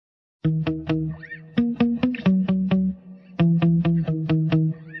Yeah.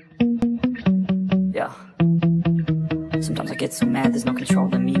 Sometimes I get so mad, there's no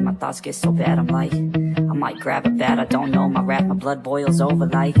controlling me. My thoughts get so bad, I'm like, I might grab a bat, I don't know. My wrath, my blood boils over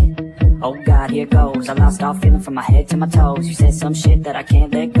like, oh God, here goes. I lost all feeling from my head to my toes. You said some shit that I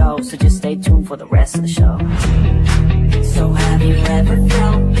can't let go, so just stay tuned for the rest of the show. So have you ever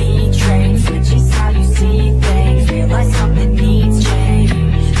felt betrayed? Switches how you see things, realize something needs change.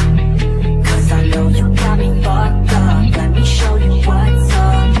 Cause I know you got me fucked up, let me show you what's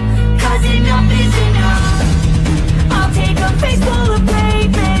up. Cause enough is enough. I'll take a face full of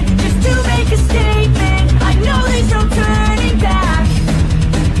pavement just to make a statement. I know there's no turning back.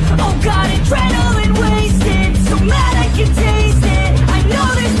 Oh God, adrenaline wasted, so mad I can taste it. I know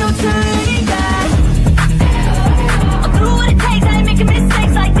there's no turning back. I'll do what it takes, I ain't making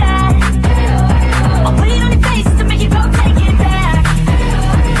mistakes like that. I'll put it on your face to make you go take it back.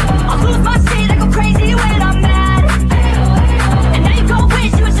 I'll lose my shit, I go crazy when I'm mad. And now you gon'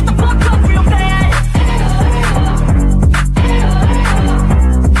 wish you was just a fuck up real bad.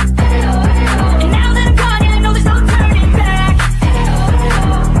 And now that I'm gone, yeah, I know there's no turning back.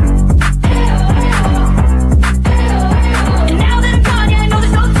 And now that I'm gone, yeah, I know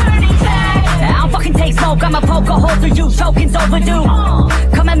there's no turning back. I don't fucking take smoke, I'ma poke a hole through you, choking's overdue.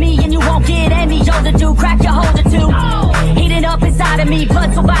 Come at me and you won't get any older, dude, crack your holder too. Heating up inside of me,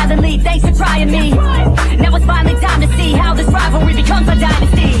 blood so violently, thanks for trying me. Now it's finally time to see how this rivalry becomes a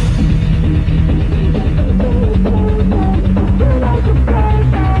dynasty.